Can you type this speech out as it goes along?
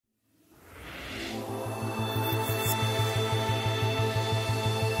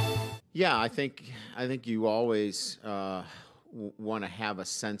Yeah, I think you always want to have a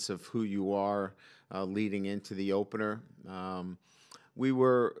sense of who you are leading into the opener. We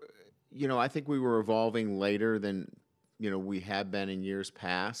were, I think we were evolving later than we have been in years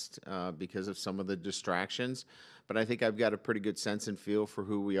past because of some of the distractions. But I think I've got a pretty good sense and feel for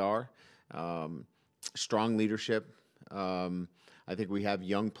who we are. Um, Strong leadership. I think we have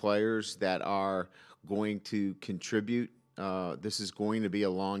young players that are going to contribute. This is going to be a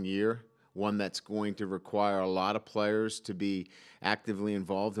long year, one that's going to require a lot of players to be actively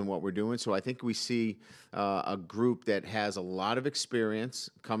involved in what we're doing. So I think we see a group that has a lot of experience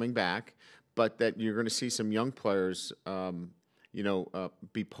coming back, but that you're going to see some young players,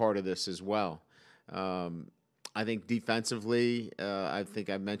 be part of this as well. Um, I think defensively, I think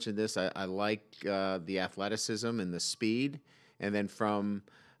I mentioned this. I like the athleticism and the speed, and then from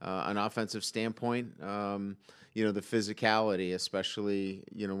an offensive standpoint, the physicality, especially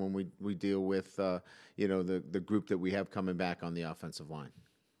when we deal with the group that we have coming back on the offensive line.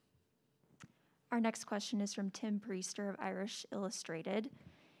 Our next question is from Tim Priester of Irish Illustrated.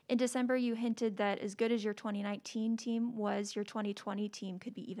 In December, you hinted that as good as your 2019 team was, your 2020 team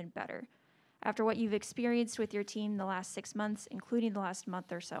could be even better. After what you've experienced with your team the last 6 months, including the last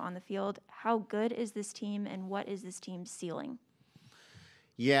month or so on the field, how good is this team and what is this team's ceiling?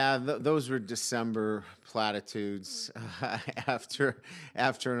 Yeah, those were December platitudes after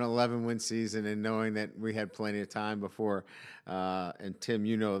an 11-win season, and knowing that we had plenty of time before. And Tim,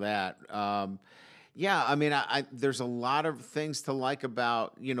 you know that. Yeah, I mean, there's a lot of things to like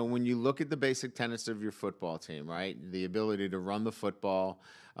about when you look at the basic tenets of your football team, right? The ability to run the football,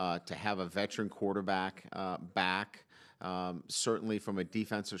 to have a veteran quarterback back. Certainly from a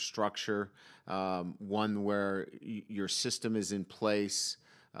defensive structure, one where your system is in place.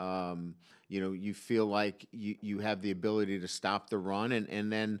 You feel like you have the ability to stop the run.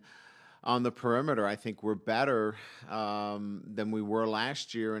 And then on the perimeter, I think we're better than we were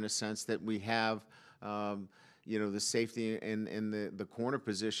last year in a sense that we have, the safety and the corner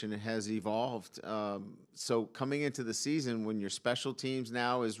position has evolved. So coming into the season, when your special teams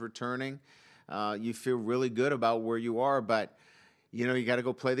now is returning, you feel really good about where you are, but you got to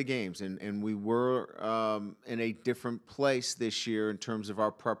go play the games. And we were in a different place this year in terms of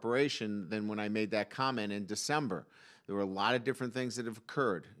our preparation than when I made that comment in December. There were a lot of different things that have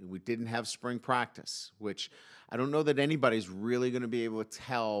occurred. We didn't have spring practice, which I don't know that anybody's really going to be able to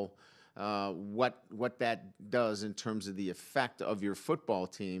tell what that does in terms of the effect of your football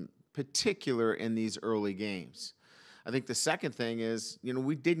team, particular in these early games. I think the second thing is,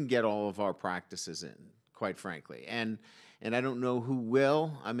 we didn't get all of our practices in, quite frankly. And I don't know who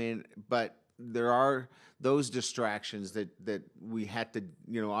will. I mean, but there are those distractions that we had to,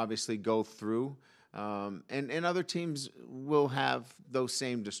 obviously go through. And other teams will have those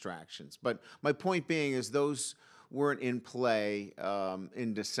same distractions. But my point being is those weren't in play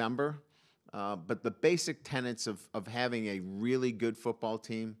in December. But the basic tenets of having a really good football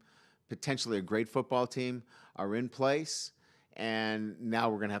team, potentially a great football team, are in place. And now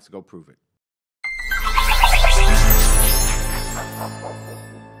we're going to have to go prove it.